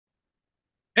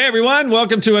Hey everyone,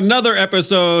 welcome to another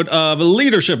episode of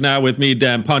Leadership Now with me,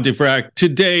 Dan Pontefract.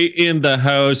 Today in the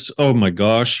house, oh my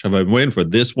gosh, have I been waiting for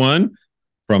this one?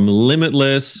 From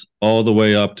Limitless all the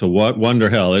way up to what?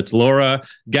 Wonderhell. It's Laura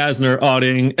Gassner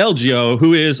Otting, LGO,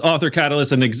 who is author,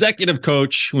 catalyst, and executive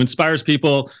coach who inspires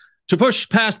people to push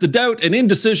past the doubt and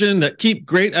indecision that keep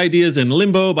great ideas in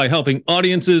limbo by helping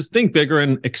audiences think bigger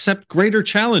and accept greater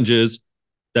challenges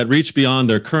that reach beyond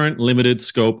their current limited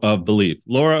scope of belief.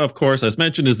 Laura, of course, as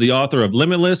mentioned, is the author of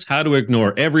Limitless, How to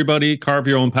Ignore Everybody, Carve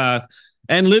Your Own Path,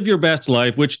 and Live Your Best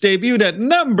Life, which debuted at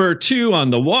 #2 on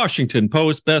the Washington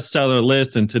Post bestseller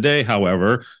list. And today,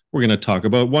 however, we're going to talk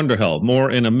about Wonderhell. More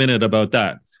in a minute about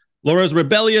that. Laura's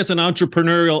rebellious and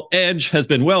entrepreneurial edge has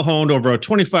been well honed over a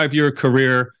 25-year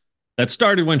career that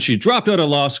started when she dropped out of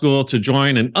law school to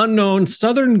join an unknown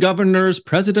Southern governor's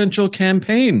presidential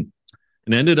campaign,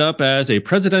 and ended up as a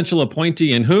presidential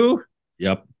appointee in who?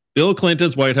 Yep, Bill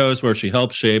Clinton's White House, where she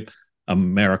helped shape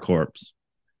AmeriCorps.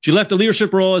 She left a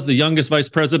leadership role as the youngest vice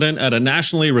president at a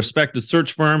nationally respected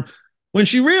search firm when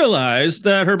she realized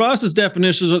that her boss's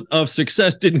definition of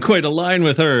success didn't quite align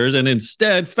with hers, and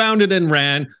instead founded and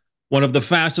ran one of the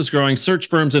fastest growing search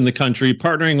firms in the country,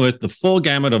 partnering with the full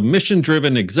gamut of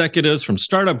mission-driven executives from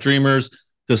startup dreamers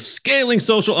to scaling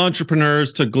social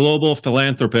entrepreneurs to global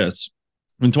philanthropists.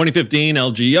 In 2015,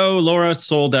 LGO, Laura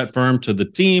sold that firm to the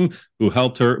team who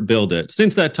helped her build it.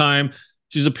 Since that time,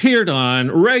 she's appeared on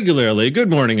regularly Good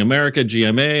Morning America,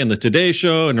 GMA, and The Today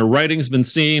Show, and her writing's been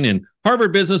seen in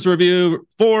Harvard Business Review,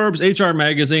 Forbes, HR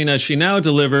Magazine, as she now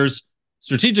delivers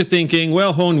strategic thinking,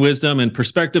 well-honed wisdom, and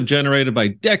perspective generated by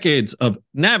decades of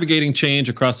navigating change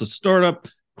across the startup,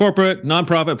 corporate,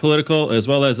 nonprofit, political, as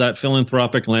well as that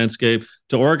philanthropic landscape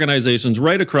to organizations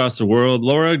right across the world.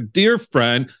 Laura, dear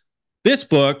friend, this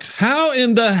book, how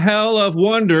in the hell of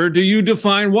wonder do you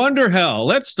define Wonderhell?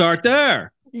 Let's start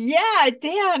there. Yeah,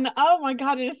 Dan. Oh my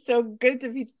God, it is so good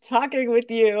to be talking with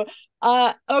you.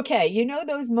 Okay, you know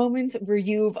those moments where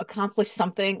you've accomplished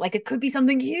something, like it could be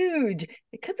something huge,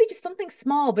 it could be just something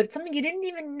small, but it's something you didn't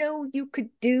even know you could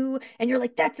do, and you're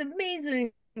like, that's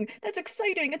amazing, that's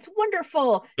exciting, it's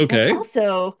wonderful. And Okay.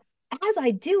 also, as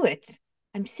I do it,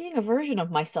 I'm seeing a version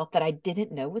of myself that I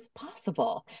didn't know was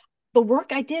possible. The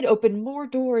work I did opened more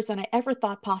doors than I ever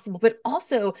thought possible, but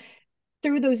also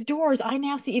through those doors, I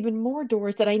now see even more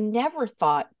doors that I never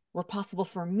thought were possible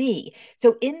for me.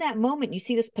 So in that moment, you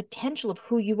see this potential of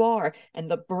who you are,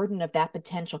 and the burden of that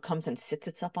potential comes and sits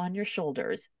itself on your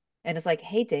shoulders. And it's like,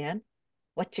 hey, Dan,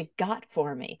 what you got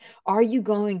for me? Are you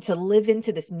going to live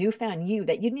into this newfound you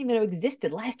that you didn't even know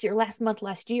existed last year, last month,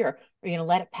 last year? Or are you going to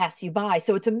let it pass you by?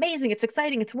 So it's amazing, it's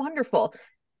exciting, it's wonderful,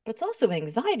 but it's also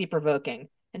anxiety provoking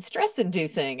and stress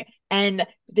inducing. And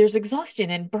there's exhaustion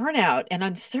and burnout and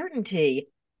uncertainty.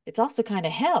 It's also kind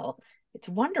of hell. It's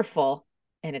wonderful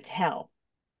and it's hell.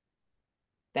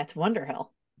 That's Wonderhell.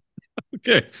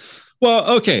 Okay.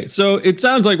 Well, okay. So it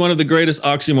sounds like one of the greatest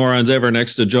oxymorons ever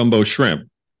next to jumbo shrimp.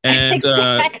 And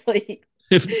Exactly.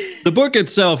 if the book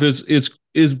itself is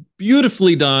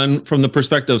beautifully done from the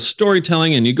perspective of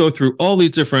storytelling, and you go through all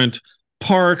these different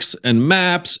parks and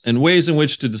maps and ways in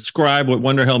which to describe what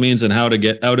Wonderhell means and how to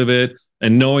get out of it,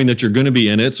 and knowing that you're going to be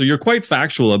in it. So you're quite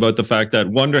factual about the fact that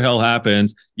Wonderhell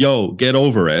happens. Yo, get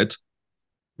over it.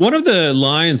 One of the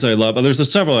lines I love,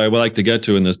 there's several I would like to get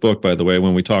to in this book, by the way,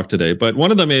 when we talk today, but one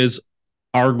of them is,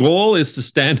 our goal is to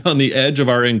stand on the edge of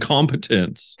our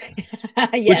incompetence,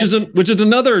 Yes. which is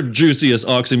another juiciest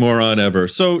oxymoron ever.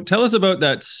 So tell us about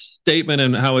that statement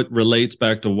and how it relates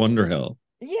back to Wonderhell.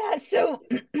 Yeah, so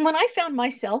when I found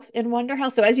myself in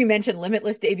Wonderhell, so as you mentioned,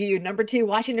 Limitless debuted #2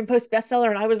 Washington Post bestseller,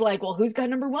 and I was like, well, who's got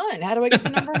 #1? How do I get to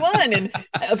 #1? And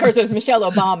of course, it was Michelle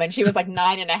Obama, and she was like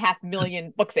 9.5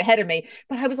 million books ahead of me.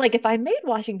 But I was like, if I made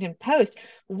Washington Post,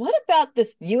 what about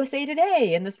this USA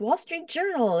Today and this Wall Street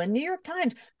Journal and New York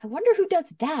Times? I wonder who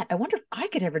does that. I wonder if I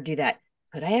could ever do that.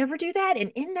 Could I ever do that? And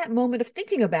in that moment of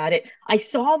thinking about it, I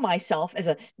saw myself as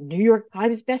a New York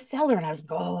Times bestseller, and I was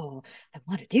like, oh, I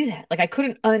want to do that. Like I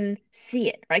couldn't unsee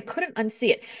it. Right? I couldn't unsee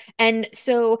it. And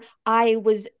so there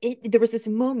was this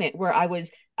moment where I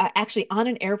was actually on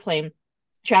an airplane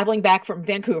traveling back from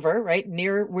Vancouver, right,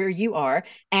 near where you are.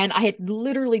 And I had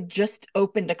literally just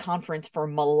opened a conference for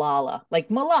Malala, like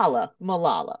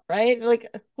Malala, right? Like,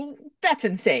 that's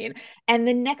insane. And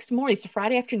the next morning, it's a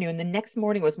Friday afternoon, the next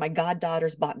morning was my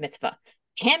goddaughter's bat mitzvah.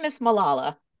 Can't miss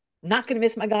Malala. Not going to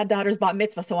miss my goddaughter's bat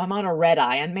mitzvah. So I'm on a red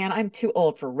eye. And man, I'm too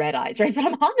old for red eyes, right? But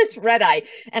I'm on this red eye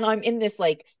and I'm in this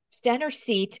like center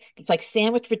seat. It's like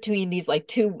sandwiched between these like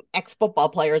two ex-football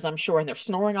players, I'm sure, and they're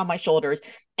snoring on my shoulders.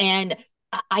 And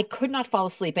I could not fall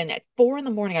asleep. And at 4 in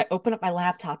the morning, I opened up my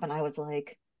laptop and I was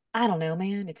like, I don't know,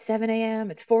 man. It's 7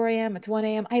 a.m., it's 4 a.m., it's 1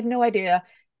 a.m. I have no idea,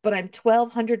 but I'm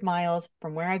 1,200 miles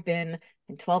from where I've been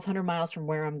and 1,200 miles from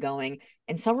where I'm going.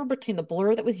 And somewhere between the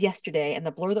blur that was yesterday and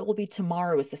the blur that will be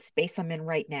tomorrow is the space I'm in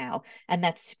right now. And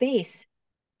that space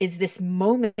is this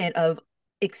moment of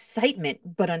excitement,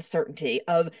 but uncertainty,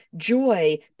 of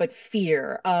joy, but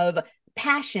fear, of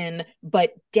passion,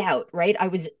 but doubt, right?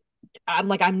 I'm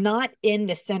like, I'm not in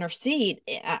the center seat.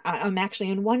 I'm actually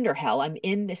in Wonderhell. I'm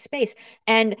in this space.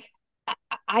 And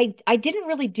I didn't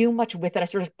really do much with it. I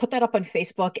sort of put that up on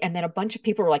Facebook, and then a bunch of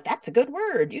people were like, "That's a good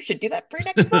word. You should do that for your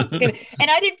next book."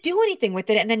 And I didn't do anything with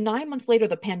it. And then 9 months later,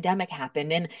 the pandemic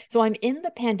happened, and so I'm in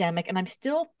the pandemic, and I'm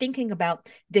still thinking about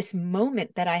this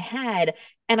moment that I had.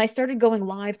 And I started going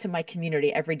live to my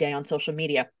community every day on social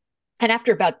media. And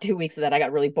after about 2 weeks of that, I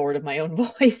got really bored of my own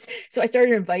voice. So I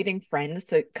started inviting friends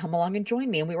to come along and join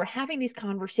me. And we were having these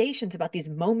conversations about these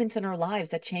moments in our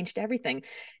lives that changed everything.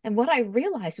 And what I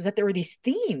realized was that there were these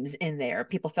themes in there.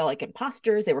 People felt like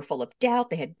imposters. They were full of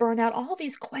doubt. They had burnout, all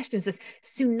these questions, this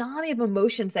tsunami of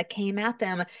emotions that came at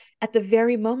them at the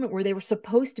very moment where things were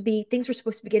supposed to be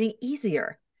getting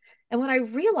easier. And what I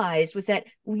realized was that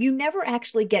you never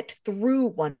actually get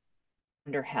through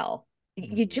Wonderhell.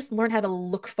 You just learn how to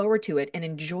look forward to it and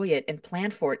enjoy it and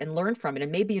plan for it and learn from it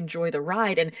and maybe enjoy the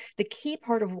ride. And the key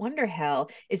part of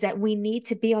Wonderhell is that we need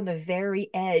to be on the very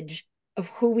edge of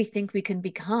who we think we can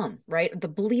become, right? The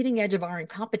bleeding edge of our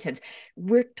incompetence.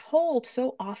 We're told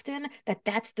so often that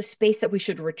that's the space that we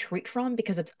should retreat from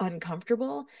because it's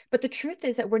uncomfortable. But the truth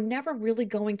is that we're never really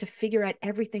going to figure out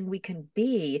everything we can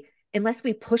be unless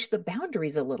we push the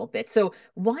boundaries a little bit. So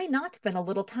why not spend a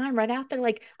little time right out there?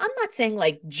 Like, I'm not saying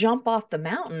like jump off the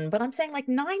mountain, but I'm saying like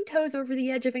 9 toes over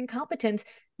the edge of incompetence.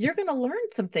 You're going to learn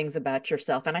some things about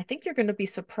yourself. And I think you're going to be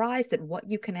surprised at what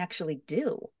you can actually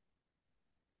do.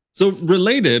 So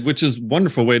related, which is a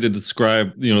wonderful way to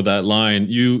describe, that line.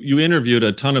 You interviewed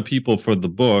a ton of people for the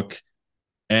book,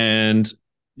 and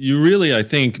you really, I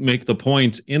think, make the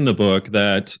point in the book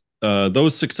that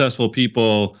those successful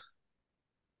people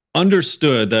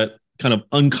understood that kind of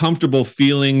uncomfortable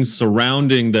feelings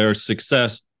surrounding their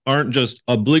success aren't just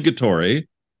obligatory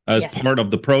as Yes. part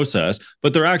of the process,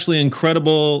 but they're actually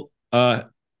incredible,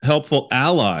 helpful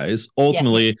allies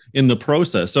ultimately Yes. in the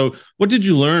process. So, what did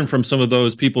you learn from some of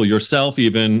those people yourself,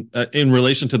 even in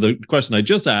relation to the question I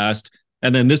just asked,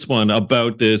 and then this one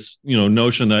about this,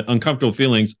 notion that uncomfortable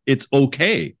feelings, it's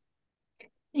okay?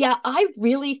 Yeah, I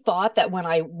really thought that when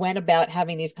I went about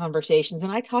having these conversations,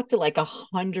 and I talked to like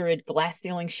 100 glass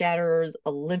ceiling shatterers,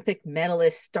 Olympic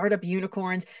medalists, startup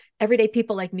unicorns, everyday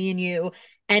people like me and you.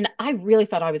 And I really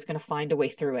thought I was going to find a way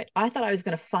through it. I thought I was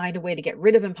going to find a way to get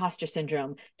rid of imposter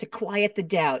syndrome, to quiet the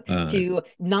doubt, to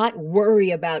not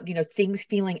worry about, things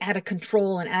feeling out of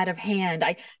control and out of hand.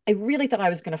 I really thought I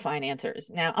was going to find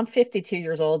answers. Now, I'm 52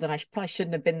 years old, and I probably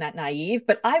shouldn't have been that naive,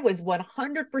 but I was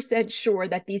 100% sure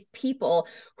that these people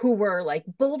who were like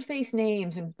bold-faced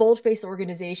names and bold-faced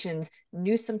organizations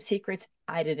knew some secrets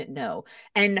I didn't know.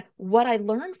 And what I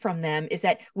learned from them is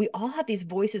that we all have these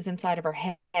voices inside of our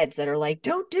heads that are like,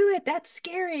 don't do it. That's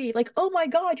scary. Like, oh my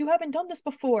God, you haven't done this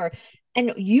before.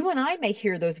 And you and I may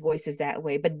hear those voices that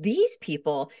way, but these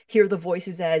people hear the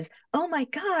voices as, oh my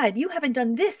God, you haven't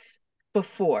done this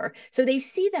before. So they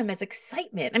see them as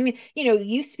excitement. I mean,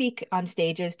 you speak on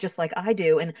stages just like I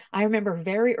do. And I remember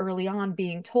very early on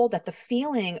being told that the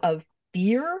feeling of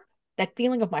fear, that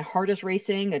feeling of my heart is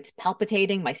racing, it's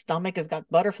palpitating, my stomach has got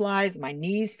butterflies, my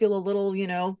knees feel a little,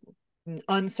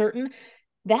 uncertain.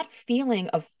 That feeling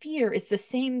of fear is the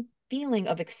same feeling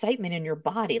of excitement in your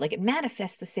body. Like it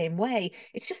manifests the same way.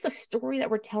 It's just a story that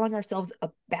we're telling ourselves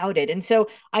about it. And so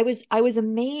I was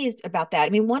amazed about that. I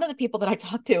mean, one of the people that I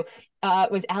talked to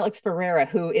was Alex Ferreira,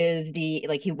 who is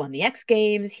he won the X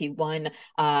Games, he won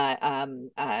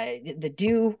the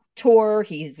Do Tour.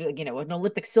 He's an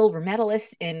Olympic silver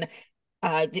medalist in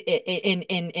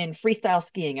freestyle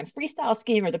skiing. And freestyle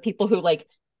skiing are the people who like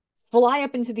fly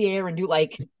up into the air and do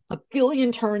like a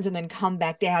billion turns and then come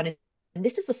back down. And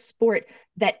this is a sport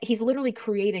that he's literally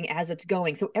creating as it's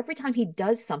going. So every time he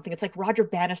does something, it's like Roger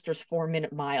Bannister's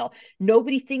 4-minute mile.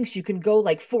 Nobody thinks you can go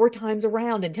like 4 times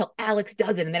around until Alex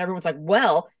does it. And then everyone's like,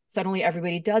 well, suddenly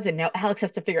everybody does it. Now Alex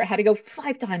has to figure out how to go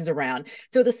 5 times around.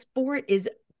 So the sport is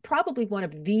probably one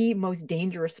of the most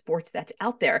dangerous sports that's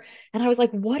out there. And I was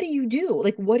like, what do you do?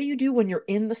 Like, what do you do when you're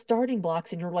in the starting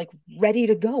blocks and you're like ready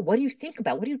to go? What do you think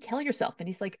about? What do you tell yourself? And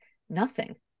he's like,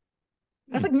 nothing.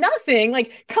 I was like, nothing.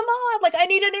 Like, come on. Like, I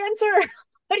need an answer.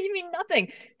 What do you mean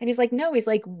nothing? And he's like, no, he's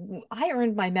like, I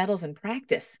earned my medals in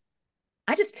practice.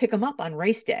 I just pick them up on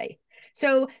race day.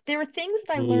 So there are things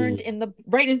that I Ooh, learned in the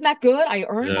right. Isn't that good? I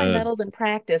earned my yeah. medals in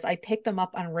practice. I picked them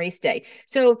up on race day.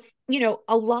 So,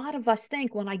 a lot of us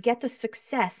think when I get to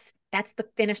success, that's the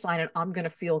finish line and I'm going to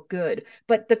feel good.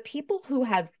 But the people who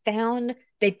have found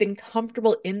they've been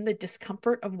comfortable in the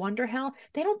discomfort of Wonderhell,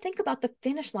 they don't think about the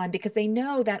finish line because they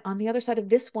know that on the other side of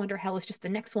this Wonderhell is just the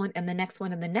next one and the next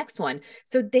one and the next one.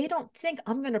 So they don't think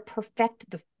I'm going to perfect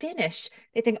the finish.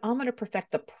 They think I'm going to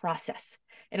perfect the process.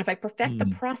 And if I perfect the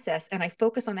Hmm. process and I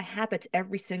focus on the habits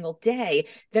every single day,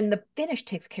 then the finish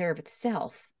takes care of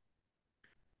itself.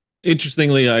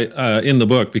 Interestingly, I in the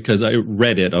book, because I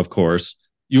read it, of course,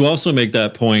 you also make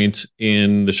that point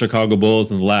in the Chicago Bulls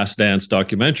and the Last Dance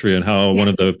documentary, and how one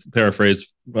of Yes. the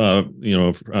paraphrase,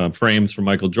 frames from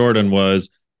Michael Jordan was,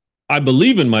 "I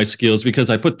believe in my skills because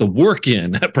I put the work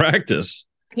in at practice."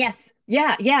 Yes.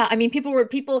 Yeah. Yeah. I mean,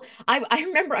 I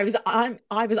remember I was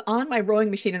on my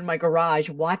rowing machine in my garage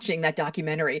watching that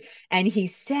documentary. And he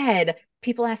said,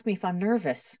 people ask me if I'm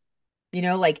nervous.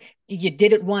 Like you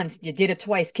did it once, you did it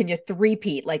twice. Can you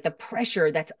three-peat? Like the pressure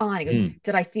that's on. He goes, Hmm.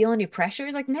 did I feel any pressure?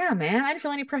 He's like, nah, man, I didn't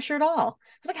feel any pressure at all.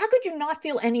 I was like, how could you not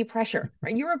feel any pressure?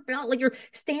 Right? You're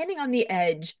standing on the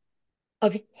edge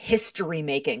of history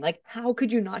making. Like, how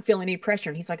could you not feel any pressure?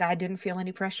 And he's like, I didn't feel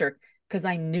any pressure because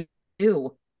I knew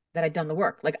that I'd done the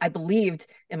work. Like I believed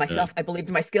in Yeah. myself. I believed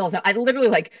in my skills. And I literally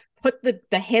like put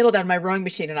the handle down my rowing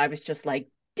machine and I was just like,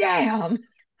 damn.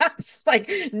 I was just like,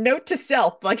 note to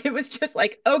self. Like it was just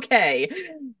like, okay.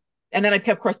 And then I,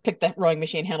 of course, picked the rowing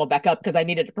machine handle back up because I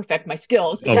needed to perfect my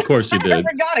skills. So Of course you I did.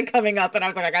 forgot it coming up. And I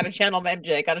was like, I got to channel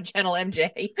MJ, got to channel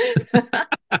MJ.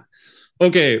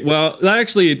 Okay, well, that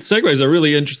actually segues a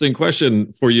really interesting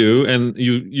question for you, and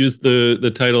you use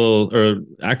the title or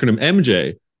acronym MJ,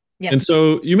 and Yes.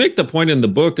 so you make the point in the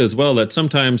book as well that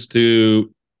sometimes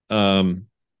to um,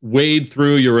 wade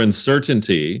through your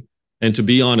uncertainty and to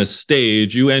be on a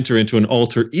stage, you enter into an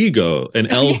alter ego, an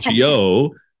Oh, yes.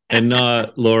 LGO, and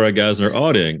not Laura Gassner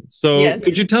Otting. So, could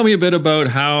Yes. you tell me a bit about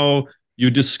how you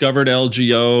discovered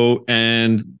LGO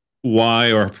and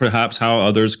why, or perhaps how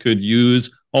others could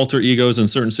use alter egos in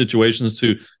certain situations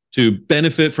to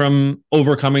benefit from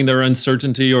overcoming their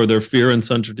uncertainty or their fear,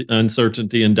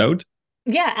 uncertainty and doubt?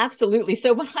 Yeah, absolutely.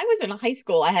 So when I was in high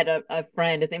school, I had a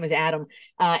friend, his name was Adam,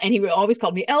 and he always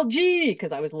called me LG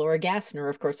because I was Laura Gassner,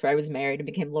 of course, where I was married and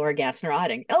became Laura Gassner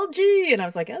Otting. LG. And I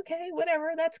was like, okay,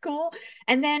 whatever, that's cool.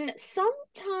 And then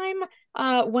sometime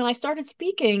when I started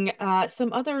speaking,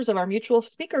 some others of our mutual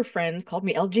speaker friends called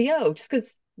me LGO just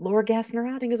because Laura Gassner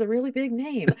Otting is a really big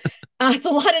name. It's a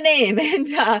lot of name,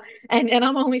 and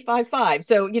I'm only 5'5",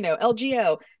 so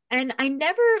LGO. And I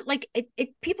never like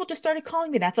people just started calling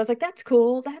me that. So I was like, that's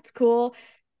cool. That's cool.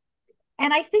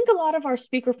 And I think a lot of our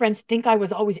speaker friends think I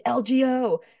was always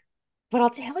LGO. But I'll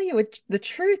tell you the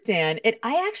truth, Dan.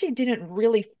 I actually didn't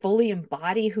really fully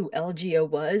embody who LGO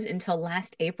was until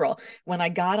last April when I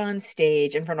got on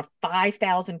stage in front of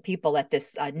 5,000 people at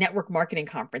this network marketing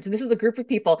conference. And this is a group of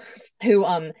people who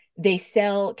they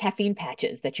sell caffeine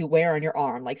patches that you wear on your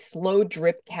arm, like slow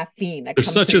drip caffeine that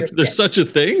comes through your There's skin. such a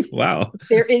thing. Wow.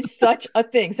 There is such a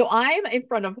thing. So I'm in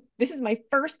front of, this is my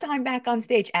first time back on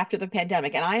stage after the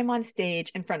pandemic, and I am on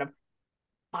stage in front of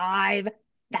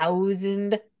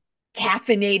 5,000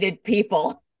 caffeinated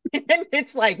people. And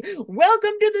it's like,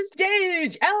 welcome to the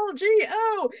stage,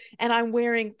 LGO. And I'm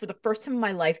wearing, for the first time in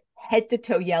my life, head to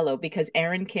toe yellow because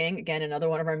Aaron King, again, another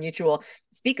one of our mutual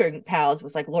speaker pals,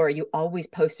 was like, Laura, you always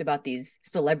post about these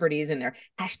celebrities and their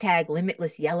hashtag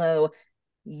limitless yellow.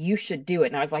 You should do it.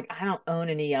 And I was like, I don't own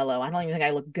any yellow. I don't even think I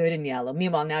look good in yellow.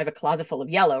 Meanwhile, now I have a closet full of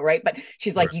yellow, right? But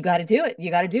she's like, you got to do it.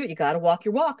 You got to do it. You got to walk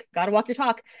your walk. Got to walk your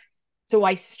talk. So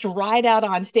I stride out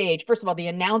on stage. First of all, the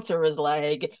announcer is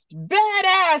like,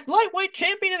 badass lightweight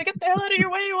champion of the get the hell out of your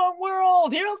way, you want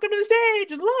world. You're welcome to the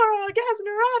stage. Laura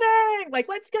Gassner Otting. Like,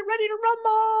 let's get ready to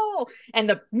rumble. And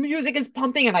the music is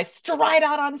pumping, and I stride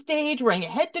out on stage wearing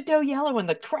head to toe yellow, and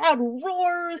the crowd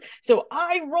roars. So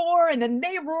I roar, and then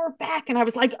they roar back. And I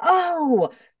was like, oh,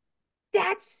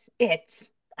 that's it.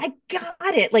 I got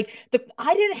it. Like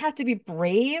I didn't have to be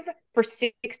brave for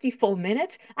 60 full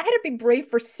minutes. I had to be brave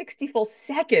for 60 full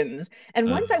seconds. And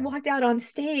once I walked out on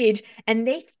stage and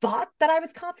they thought that I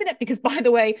was confident, because by the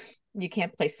way, you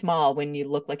can't play small when you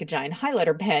look like a giant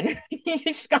highlighter pen.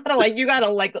 You gotta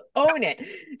like own it.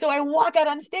 So I walk out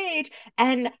on stage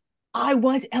and I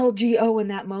was LGO in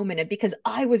that moment. And because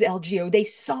I was LGO, they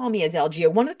saw me as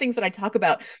LGO. One of the things that I talk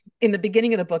about in the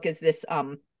beginning of the book is this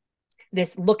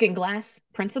looking glass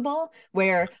principle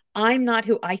where I'm not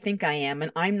who I think I am and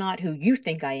I'm not who you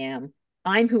think I am.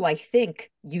 I'm who I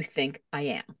think you think I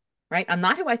am, right? I'm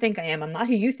not who I think I am. I'm not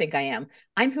who you think I am.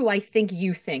 I'm who I think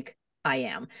you think I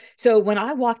am. So when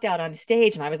I walked out on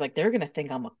stage and I was like, they're going to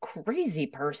think I'm a crazy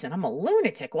person. I'm a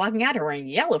lunatic walking out here wearing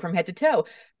yellow from head to toe.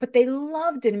 But they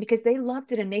loved it. And because they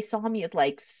loved it and they saw me as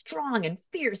like strong and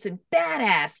fierce and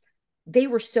badass, they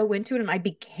were so into it. And I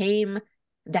became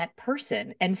that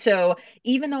person. And so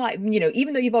even though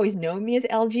even though you've always known me as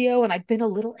LGO and I've been a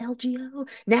little LGO,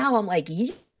 now I'm like,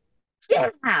 yeah,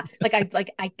 like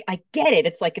I get it.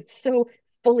 It's like it's so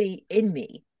fully in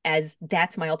me as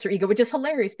that's my alter ego, which is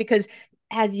hilarious because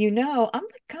as you know, I'm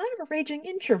like kind of a raging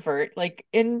introvert, like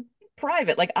in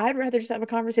private. Like I'd rather just have a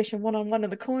conversation one-on-one in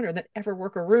the corner than ever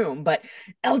work a room. But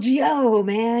LGO,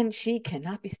 man, she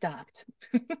cannot be stopped.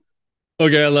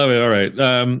 Okay, I love it. All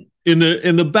right. In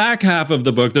the back half of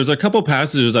the book, there's a couple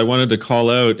passages I wanted to call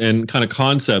out and kind of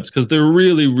concepts because they're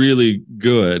really, really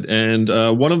good. And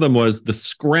one of them was the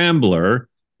scrambler,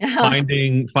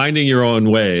 finding your own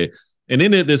way. And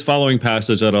in it, this following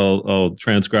passage that I'll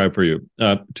transcribe for you: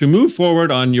 to move forward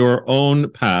on your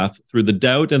own path through the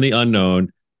doubt and the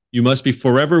unknown, you must be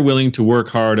forever willing to work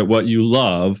hard at what you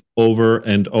love over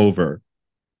and over.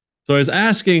 So I was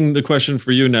asking the question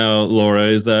for you now, Laura,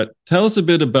 is that tell us a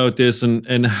bit about this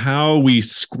and how we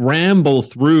scramble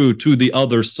through to the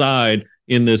other side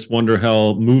in this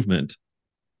Wonderhell movement.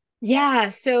 Yeah,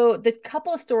 so the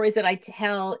couple of stories that I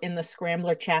tell in the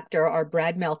Scrambler chapter are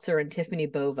Brad Meltzer and Tiffany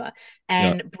Bova.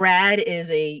 Yeah. And Brad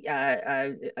is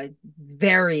a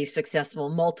very successful,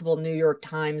 multiple New York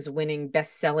Times winning,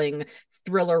 best-selling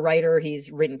thriller writer. He's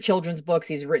written children's books,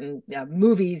 he's written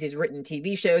movies, he's written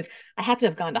TV shows. I happen to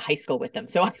have gone to high school with him,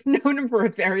 so I've known him for a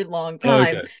very long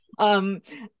time. Okay.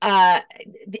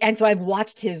 And so I've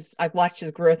watched his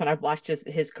growth and I've watched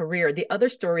his career. The other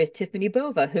story is Tiffany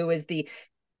Bova, who is the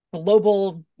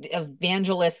global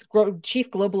evangelist, chief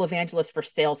global evangelist for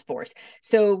Salesforce.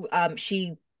 So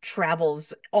she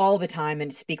travels all the time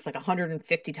and speaks like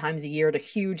 150 times a year to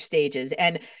huge stages.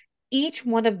 And each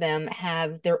one of them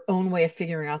have their own way of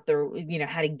figuring out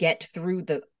how to get through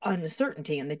the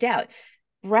uncertainty and the doubt.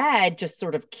 Brad just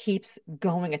sort of keeps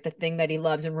going at the thing that he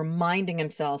loves and reminding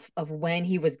himself of when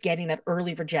he was getting that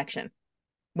early rejection,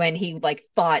 when he like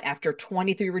thought after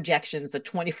 23 rejections, the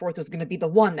 24th was going to be the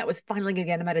one that was finally going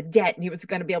to get him out of debt. And he was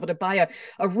going to be able to buy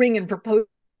a ring and propose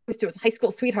to his high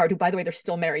school sweetheart, who, by the way, they're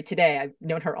still married today. I've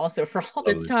known her also for all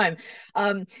this time.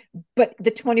 But the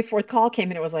 24th call came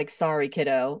and it was like, sorry,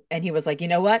 kiddo. And he was like, you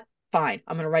know what? Fine,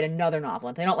 I'm going to write another novel.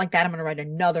 If they don't like that, I'm going to write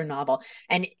another novel.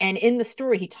 And in the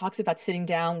story, he talks about sitting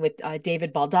down with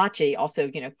David Baldacci, also,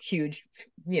 huge,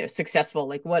 successful,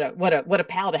 like what a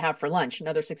pal to have for lunch,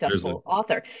 another successful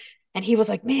author. And he was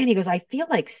like, man, he goes, I feel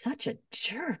like such a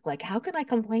jerk. Like, how can I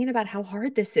complain about how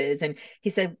hard this is? And he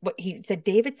said,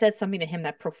 David said something to him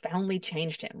that profoundly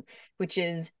changed him, which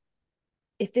is,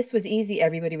 if this was easy,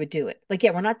 everybody would do it. Like,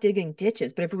 yeah, we're not digging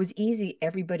ditches, but if it was easy,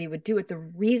 everybody would do it. The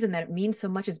reason that it means so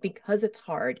much is because it's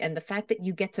hard. And the fact that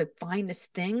you get to find this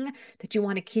thing that you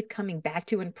want to keep coming back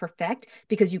to and perfect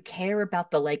because you care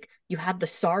about you have the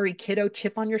sorry kiddo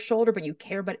chip on your shoulder, but you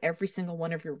care about every single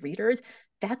one of your readers.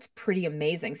 That's pretty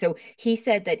amazing. So he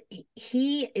said that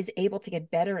he is able to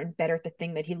get better and better at the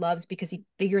thing that he loves because he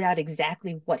figured out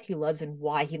exactly what he loves and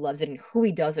why he loves it and who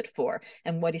he does it for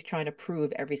and what he's trying to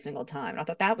prove every single time. And I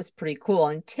thought that was pretty cool.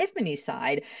 On Tiffany's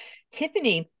side,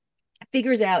 Tiffany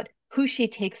figures out who she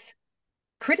takes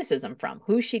criticism from,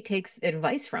 who she takes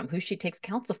advice from, who she takes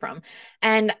counsel from.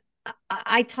 And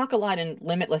I talk a lot in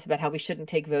Limitless about how we shouldn't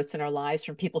take votes in our lives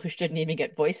from people who shouldn't even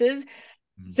get voices.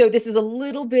 So this is a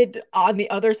little bit on the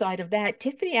other side of that.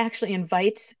 Tiffany actually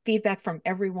invites feedback from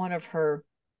every one of her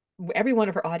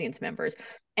audience members.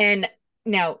 And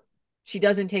now she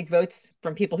doesn't take votes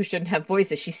from people who shouldn't have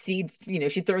voices. She seeds,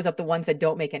 she throws up the ones that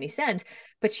don't make any sense.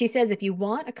 But she says, if you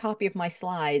want a copy of my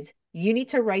slides, you need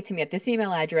to write to me at this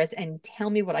email address and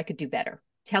tell me what I could do better.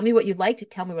 Tell me what you liked.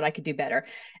 Tell me what I could do better.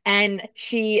 And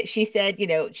she said,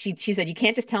 she said, you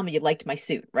can't just tell me you liked my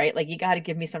suit, right? Like, you got to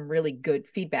give me some really good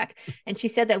feedback. And she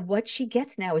said that what she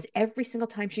gets now is every single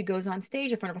time she goes on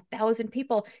stage in front of 1,000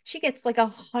 people, she gets like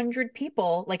 100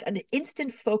 people, like an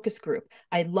instant focus group.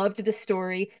 I loved the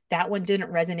story. That one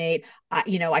didn't resonate.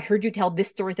 I heard you tell this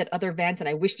story at other events and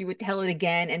I wished you would tell it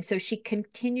again. And so she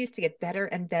continues to get better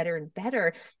and better and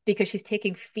better because she's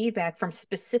taking feedback from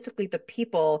specifically the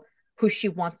people who she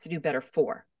wants to do better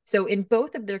for. So in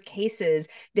both of their cases,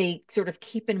 they sort of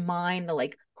keep in mind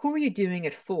who are you doing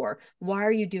it for? Why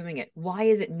are you doing it? Why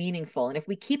is it meaningful? And if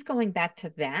we keep going back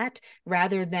to that,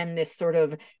 rather than this sort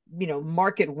of,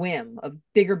 market whim of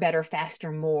bigger, better,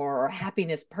 faster, more, or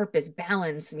happiness, purpose,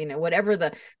 balance, whatever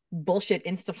the bullshit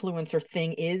Instafluencer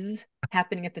thing is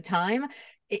happening at the time,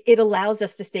 it allows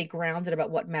us to stay grounded about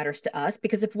what matters to us.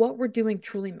 Because if what we're doing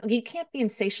truly, you can't be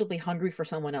insatiably hungry for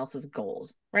someone else's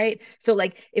goals, right? So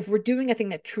like if we're doing a thing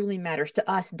that truly matters to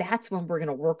us, that's when we're going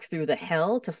to work through the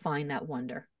hell to find that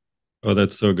wonder. Oh,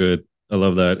 that's so good. I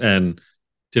love that. And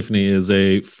Tiffany is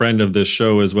a friend of this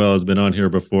show as well, has been on here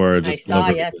before. I I just love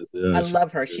saw, her. yes. I Yeah,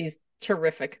 love her. She's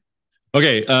terrific.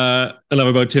 okay, enough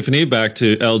about Tiffany. Back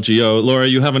to LGO. Laura,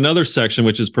 you have another section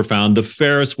which is profound: the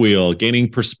Ferris wheel, gaining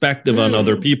perspective on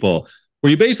other people,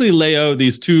 where you basically lay out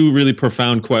these two really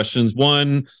profound questions.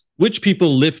 One, which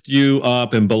people lift you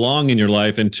up and belong in your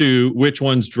life? And two, which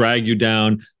ones drag you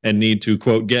down and need to,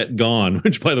 quote, get gone?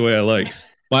 Which, by the way, I like.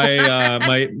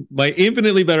 My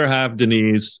infinitely better half,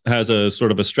 Denise, has a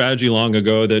sort of a strategy long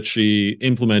ago that she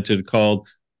implemented called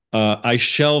I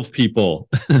shelve people.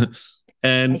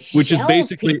 And which is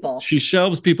basically people. She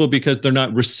shelves people because they're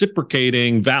not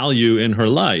reciprocating value in her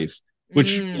life,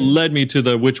 which led me to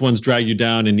the which ones drag you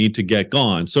down and need to get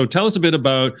gone. So tell us a bit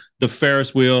about the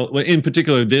Ferris wheel, in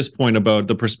particular this point about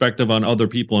the perspective on other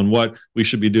people and what we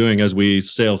should be doing as we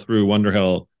sail through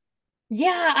Wonderhell.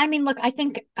 Yeah, I mean, look, I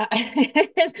think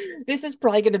this is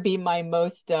probably going to be my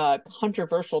most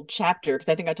controversial chapter, because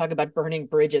I think I talk about burning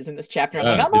bridges in this chapter. I'm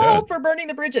like, I'm all for burning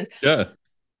the bridges. Yeah.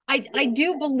 I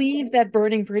do believe that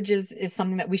burning bridges is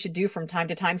something that we should do from time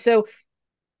to time. So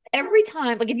every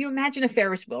time, like if you imagine a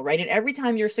Ferris wheel, right? And every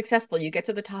time you're successful, you get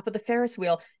to the top of the Ferris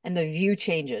wheel and the view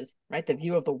changes, right? The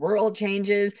view of the world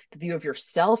changes, the view of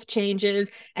yourself changes.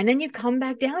 And then you come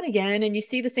back down again and you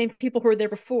see the same people who were there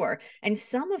before. And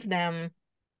some of them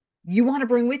you want to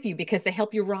bring with you because they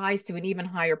help you rise to an even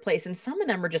higher place. And some of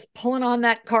them are just pulling on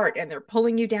that cart and they're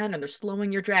pulling you down and they're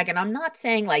slowing your drag. And I'm not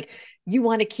saying like you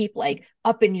want to keep like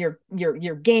up in your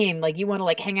game, like you want to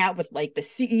like hang out with like the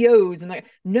CEOs and like,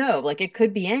 no, like it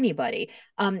could be anybody.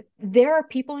 There are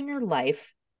people in your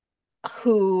life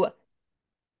who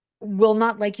will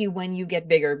not like you when you get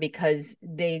bigger because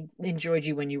they enjoyed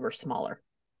you when you were smaller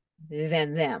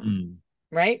than them.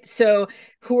 Right? So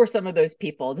who are some of those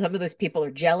people? Some of those people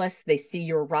are jealous. They see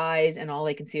your rise and all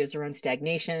they can see is their own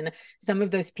stagnation. Some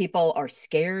of those people are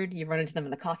scared. You run into them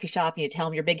in the coffee shop and you tell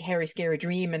them your big, hairy, scary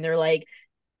dream. And they're like,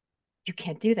 you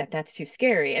can't do that. That's too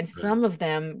scary. And some of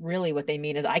them really what they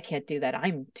mean is, I can't do that.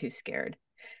 I'm too scared.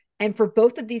 And for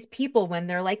both of these people, when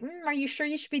they're like, are you sure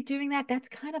you should be doing that? That's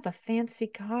kind of a fancy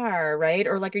car, right?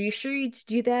 Or like, are you sure you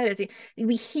do that?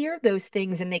 We hear those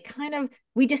things and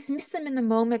we dismiss them in the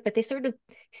moment, but they sort of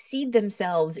seed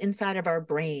themselves inside of our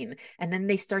brain. And then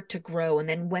they start to grow. And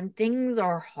then when things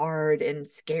are hard and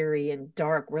scary and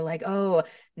dark, we're like, oh,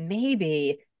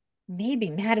 maybe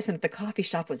Madison at the coffee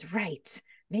shop was right.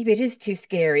 Maybe it is too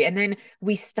scary. And then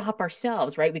we stop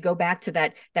ourselves, right? We go back to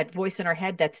that voice in our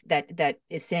head that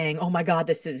is saying, oh my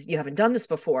God, you haven't done this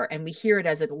before. And we hear it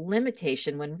as a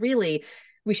limitation when really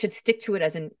we should stick to it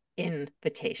as an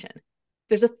invitation.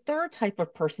 There's a third type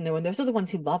of person though, and those are the ones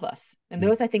who love us. And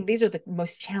those, I think these are the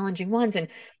most challenging ones. And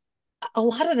a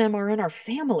lot of them are in our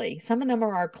family. Some of them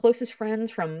are our closest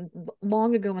friends from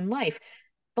long ago in life.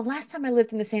 The last time I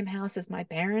lived in the same house as my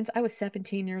parents, I was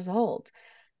 17 years old.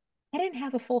 I didn't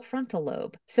have a full frontal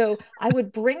lobe. So I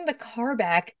would bring the car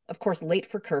back, of course, late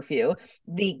for curfew.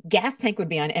 The gas tank would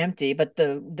be on empty, but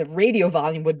the radio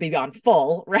volume would be on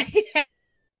full, right?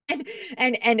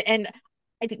 and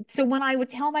so when I would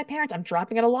tell my parents I'm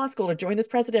dropping out of law school to join this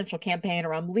presidential campaign,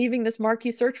 or I'm leaving this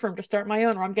marquee search firm to start my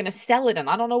own, or I'm going to sell it and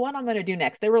I don't know what I'm going to do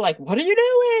next, they were like, what are you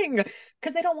doing?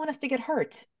 Because they don't want us to get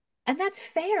hurt. And that's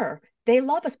fair. They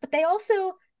love us, but they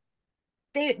also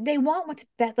they want what's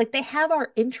best. Like they have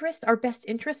our best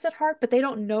interests at heart, but they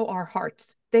don't know our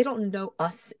hearts. They don't know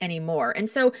us anymore. And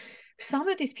so some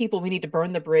of these people, we need to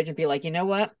burn the bridge and be like, you know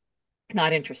what?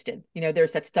 Not interested.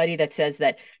 There's that study that says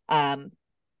that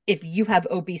if you have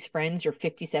obese friends, you're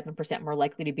 57% more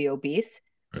likely to be obese.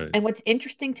 Right. And what's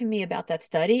interesting to me about that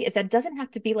study is that it doesn't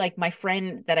have to be like my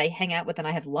friend that I hang out with and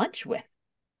I have lunch with.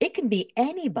 It can be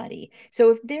anybody. So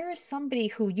if there is somebody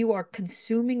who you are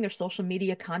consuming their social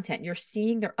media content, you're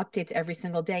seeing their updates every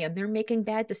single day and they're making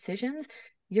bad decisions,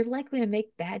 you're likely to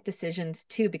make bad decisions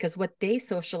too, because what they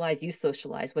socialize, you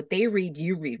socialize. What they read,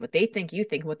 you read. What they think, you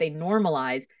think. What they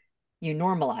normalize, you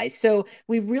normalize. So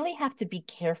we really have to be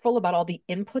careful about all the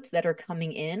inputs that are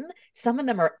coming in. Some of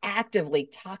them are actively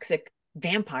toxic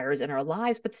vampires in our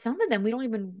lives, but some of them we don't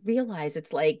even realize.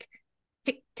 It's like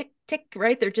tick, tick, tick,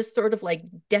 right? They're just sort of like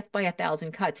death by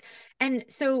 1,000 cuts. And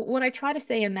so what I try to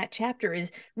say in that chapter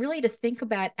is really to think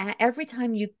about every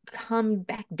time you come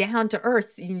back down to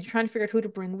earth and you're trying to figure out who to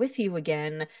bring with you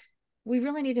again, we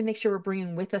really need to make sure we're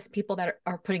bringing with us people that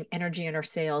are putting energy in our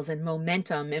sails and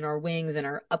momentum in our wings and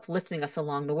are uplifting us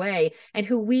along the way, and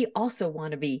who we also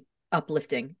want to be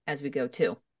uplifting as we go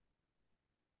too.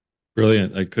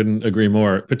 Brilliant. I couldn't agree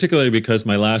more, particularly because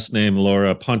my last name,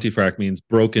 Laura Pontefract, means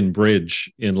broken bridge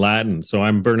in Latin. So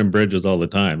I'm burning bridges all the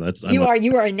time. You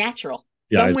are a natural.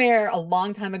 Yeah, Somewhere a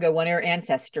long time ago, one of your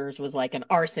ancestors was like an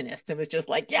arsonist. It was just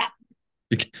like, yeah,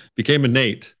 became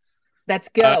innate. let's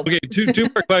go. Okay, two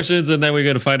more questions, and then we're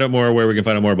going to find out more where we can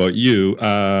find out more about you.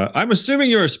 I'm assuming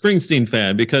you're a Springsteen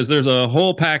fan because there's a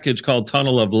whole package called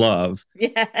Tunnel of Love.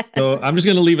 Yes. So I'm just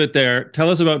going to leave it there. Tell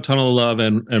us about Tunnel of Love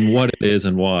and what it is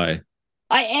and why.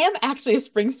 I am actually a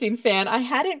Springsteen fan. I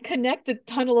hadn't connected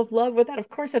Tunnel of Love with that. Of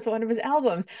course, that's one of his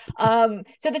albums.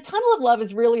 So the Tunnel of Love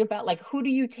is really about like, who do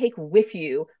you take with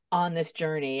you on this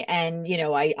journey? And,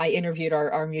 I interviewed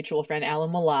our mutual friend,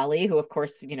 Alan Mullally, who of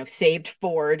course, saved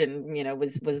Ford and,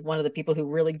 was one of the people who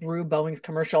really grew Boeing's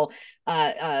commercial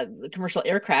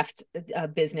aircraft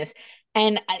business.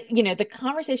 And the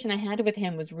conversation I had with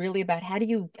him was really about how do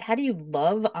you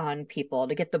love on people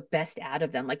to get the best out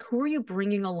of them? Like, who are you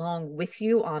bringing along with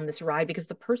you on this ride? Because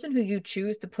the person who you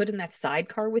choose to put in that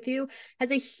sidecar with you has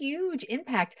a huge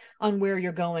impact on where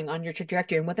you're going on your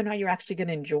trajectory and whether or not you're actually going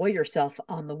to enjoy yourself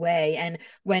on the way. And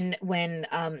when when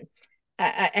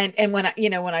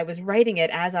I was writing it,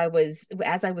 as I was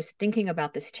thinking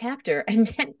about this chapter, and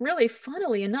then really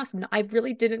funnily enough, I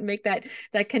really didn't make that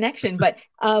connection, but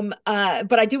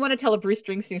I do want to tell a Bruce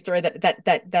Springsteen story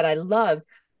that I love.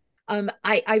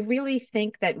 I really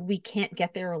think that we can't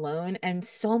get there alone, and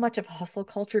so much of hustle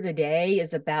culture today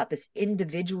is about this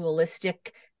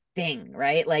individualistic thing,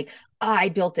 right? Like, I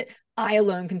built it, I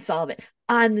alone can solve it,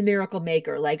 I'm the miracle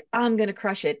maker, like I'm going to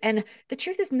crush it. And the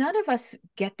truth is, none of us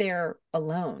get there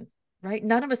alone, right?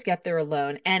 None of us get there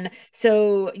alone. And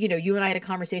so, you and I had a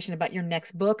conversation about your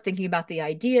next book, thinking about the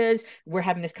ideas. We're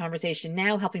having this conversation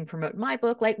now, helping promote my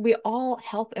book. Like, we all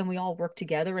help and we all work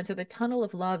together. And so the Tunnel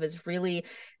of Love is really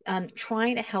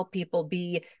trying to help people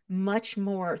be much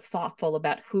more thoughtful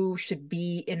about who should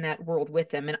be in that world with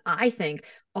them. And I think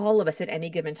all of us at any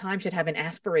given time should have an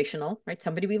aspirational, right?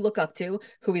 Somebody we look up to,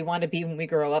 who we want to be when we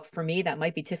grow up. For me, that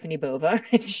might be Tiffany Bova.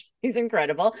 She's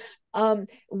incredible.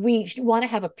 We want to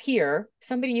have a peer,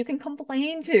 somebody you can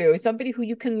complain to, somebody who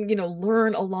you can,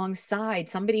 learn alongside,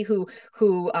 somebody who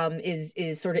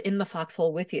is sort of in the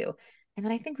foxhole with you. And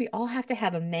then I think we all have to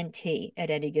have a mentee at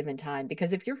any given time,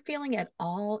 because if you're feeling at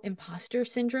all imposter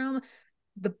syndrome,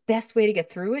 the best way to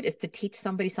get through it is to teach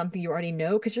somebody something you already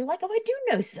know, because you're like, oh, I do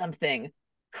know something.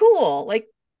 Cool. Like,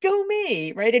 go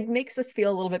me, right? It makes us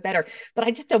feel a little bit better. But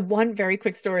I just have one very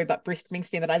quick story about Bruce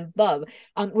Springsteen that I love,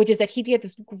 which is that he did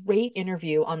this great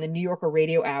interview on the New Yorker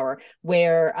Radio Hour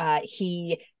where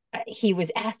he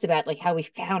was asked about like how he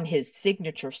found his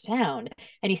signature sound.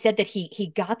 And he said that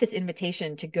he got this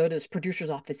invitation to go to his producer's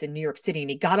office in New York City, and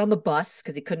he got on the bus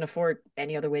because he couldn't afford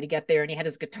any other way to get there. And he had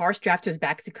his guitar strapped to his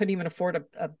back because he couldn't even afford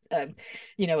a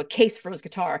case for his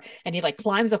guitar. And he like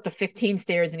climbs up the 15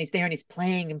 stairs, and he's there and he's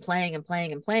playing and playing and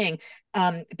playing and playing.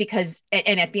 Because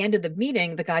at the end of the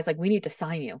meeting, the guy's like, we need to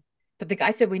sign you. But the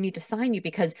guy said, we need to sign you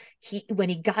because when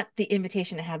he got the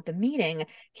invitation to have the meeting,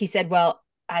 he said, well,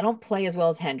 I don't play as well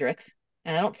as Hendrix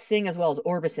and I don't sing as well as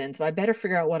Orbison, so I better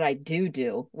figure out what I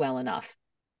do well enough.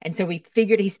 And so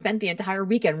he spent the entire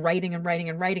weekend writing and writing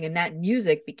and writing, and that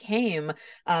music became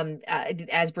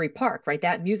Asbury Park, right?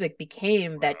 That music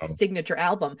became that signature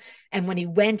album. And when he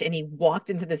went and he walked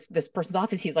into this person's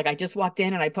office, he's like, I just walked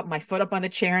in and I put my foot up on the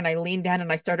chair and I leaned down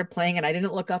and I started playing, and I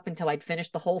didn't look up until I'd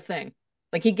finished the whole thing.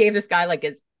 Like, he gave this guy like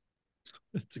his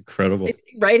It's incredible.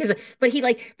 Right. But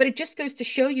it just goes to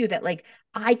show you that, like,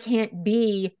 I can't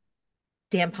be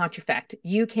Dan Pontefract.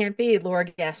 You can't be Laura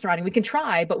Gassner Otting. We can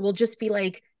try, but we'll just be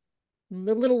like a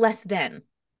little less than.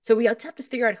 So we have to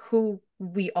figure out who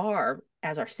we are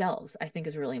as ourselves, I think,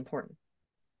 is really important.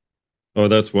 Oh,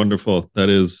 that's wonderful. That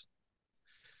is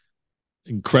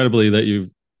incredibly that you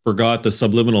forgot the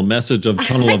subliminal message of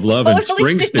Tunnel of Love and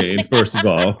Springsteen, first of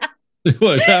all.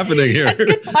 What's happening here? That's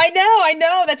good. I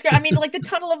know. That's great. I mean, like, the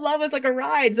Tunnel of Love was like a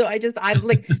ride. So I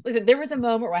like, listen, there was a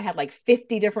moment where I had like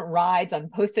 50 different rides on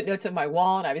Post-it notes on my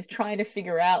wall, and I was trying to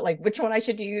figure out like which one I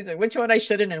should use and which one I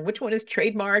shouldn't, and which one is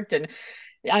trademarked. And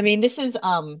I mean, this is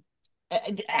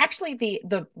actually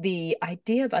the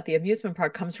idea about the amusement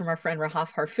park comes from our friend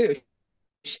Rahaf Harfouch.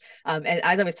 And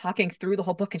as I was talking through the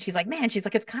whole book, and she's like,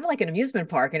 it's kind of like an amusement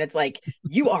park, and it's like,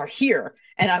 you are here.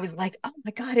 And I was like, oh my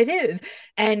God, it is.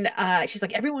 And she's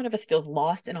like, every one of us feels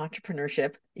lost in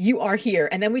entrepreneurship. You are here.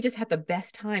 And then we just had the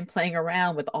best time playing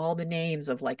around with all the names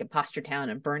of like Imposter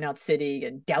Town and Burnout City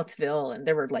and Doubtsville. And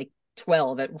there were like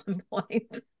 12 at one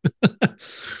point.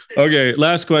 Okay,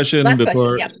 last question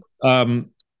before. Yeah.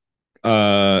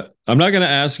 I'm not going to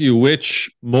ask you which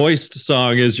Moist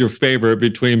song is your favorite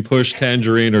between Push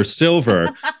Tangerine or Silver,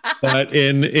 but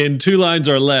in 2 lines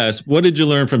or less, what did you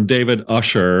learn from David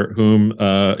Usher, whom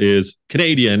is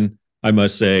Canadian, I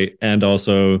must say, and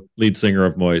also lead singer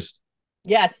of Moist?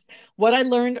 Yes. What I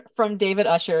learned from David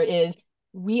Usher is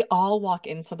we all walk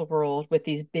into the world with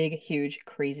these big, huge,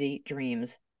 crazy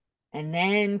dreams. And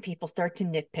then people start to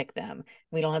nitpick them.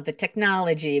 We don't have the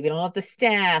technology. We don't have the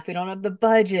staff. We don't have the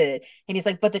budget. And he's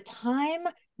like, but the time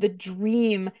the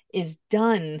dream is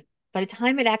done, by the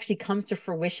time it actually comes to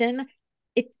fruition,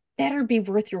 it better be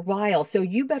worth your while. So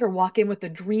you better walk in with a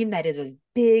dream that is as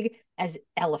big as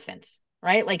elephants,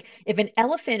 right? Like if an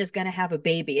elephant is going to have a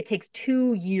baby, it takes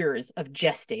 2 years of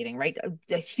gestating, right?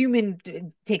 A human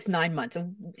takes 9 months.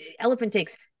 An elephant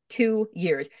takes 2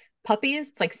 years. Puppies,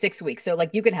 it's like 6 weeks. So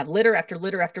like you can have litter after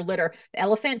litter after litter. The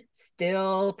elephant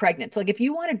still pregnant. So like if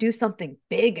you want to do something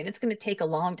big and it's going to take a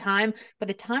long time, by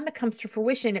the time it comes to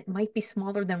fruition, it might be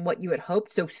smaller than what you had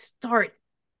hoped. So start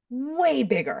way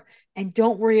bigger and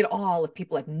don't worry at all if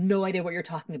people have no idea what you're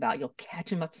talking about. You'll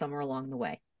catch them up somewhere along the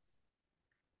way.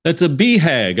 That's a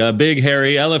BHAG, a big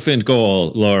hairy elephant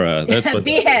goal, Laura. That's what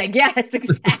BHAG. Yes,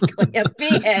 exactly. A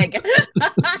BHAG.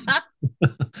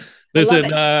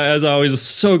 Listen, as always,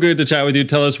 so good to chat with you.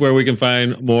 Tell us where we can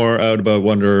find more out about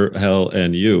Wonderhell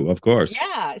and you, of course.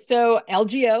 Yeah. So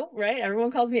LGO, right?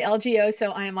 Everyone calls me LGO.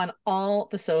 So I am on all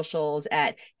the socials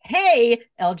at Hey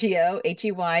LGO,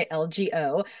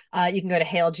 HEYLGO. You can go to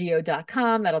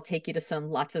heylgo.com. That'll take you to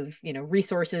lots of,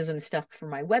 resources and stuff for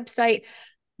my website.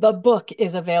 The book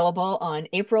is available on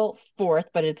April 4th,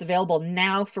 but it's available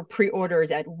now for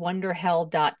pre-orders at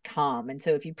wonderhell.com. And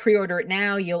so if you pre-order it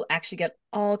now, you'll actually get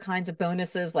all kinds of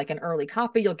bonuses, like an early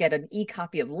copy. You'll get an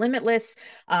e-copy of Limitless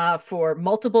for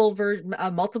multiple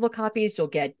copies. You'll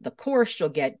get the course. You'll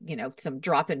get, some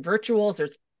drop-in virtuals.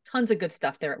 There's tons of good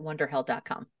stuff there at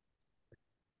wonderhell.com.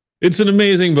 It's an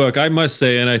amazing book, I must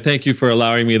say, and I thank you for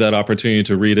allowing me that opportunity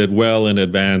to read it well in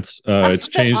advance.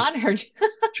 It's so honored.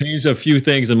 changed a few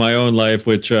things in my own life,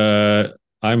 which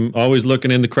I'm always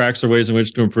looking in the cracks or ways in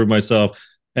which to improve myself.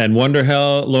 And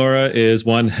Wonderhell, Laura, is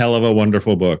one hell of a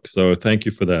wonderful book. So thank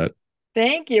you for that.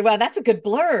 Thank you. Wow, that's a good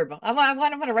blurb. I'm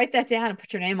going to write that down and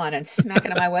put your name on it and smack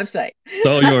it on my website. It's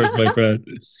all yours, my friend.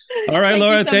 All right,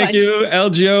 Laura, thank you.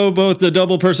 LGO, both the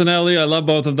double personality. I love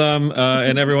both of them.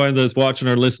 And everyone that's watching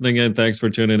or listening in, thanks for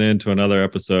tuning in to another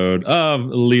episode of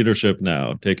Leadership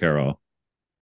Now. Take care, all.